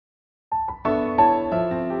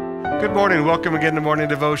Good morning. Welcome again to Morning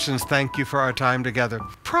Devotions. Thank you for our time together.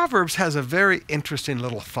 Proverbs has a very interesting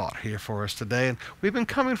little thought here for us today, and we've been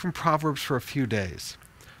coming from Proverbs for a few days.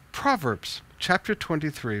 Proverbs chapter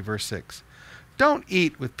 23, verse 6. Don't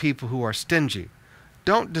eat with people who are stingy.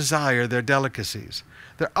 Don't desire their delicacies.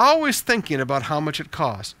 They're always thinking about how much it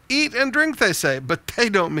costs. Eat and drink, they say, but they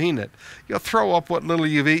don't mean it. You'll throw up what little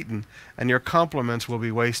you've eaten, and your compliments will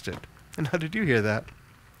be wasted. And how did you hear that?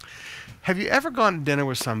 Have you ever gone to dinner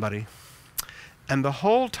with somebody, and the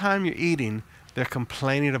whole time you're eating, they're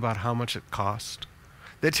complaining about how much it costs?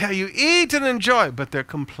 They tell you, eat and enjoy, but they're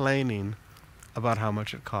complaining about how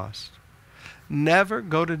much it costs. Never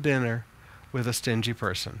go to dinner with a stingy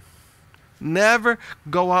person. Never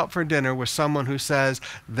go out for dinner with someone who says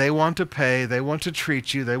they want to pay, they want to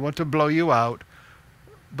treat you, they want to blow you out,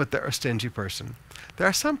 but they're a stingy person. There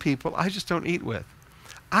are some people I just don't eat with.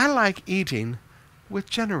 I like eating with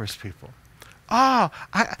generous people. Now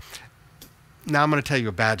I'm going to tell you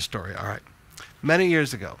a bad story, all right. Many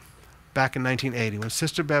years ago, back in 1980, when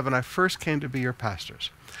Sister Bev and I first came to be your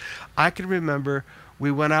pastors, I can remember we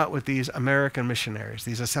went out with these American missionaries,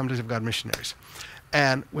 these Assemblies of God missionaries.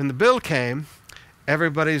 And when the bill came,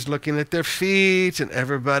 everybody's looking at their feet, and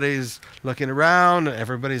everybody's looking around, and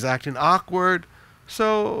everybody's acting awkward.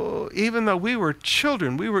 So even though we were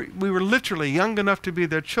children, we were literally young enough to be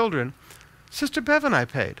their children, Sister Bev and I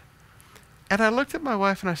paid. And I looked at my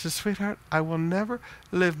wife and I said, sweetheart, I will never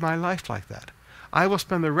live my life like that. I will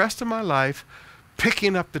spend the rest of my life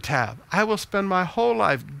picking up the tab. I will spend my whole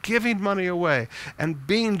life giving money away and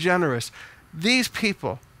being generous. These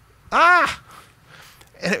people,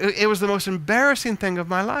 it was the most embarrassing thing of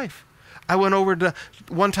my life. I went over to,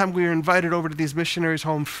 one time we were invited over to these missionaries'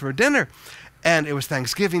 home for dinner, and it was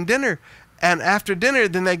Thanksgiving dinner. And after dinner,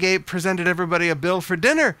 then they presented everybody a bill for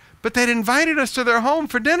dinner, but they'd invited us to their home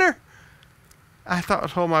for dinner. I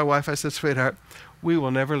told my wife, I said, sweetheart, we will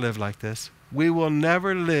never live like this. We will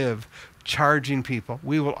never live charging people.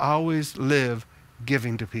 We will always live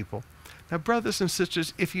giving to people. Now, brothers and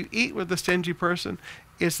sisters, if you eat with a stingy person,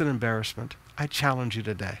 it's an embarrassment. I challenge you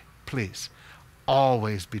today, please,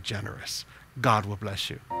 always be generous. God will bless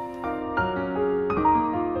you.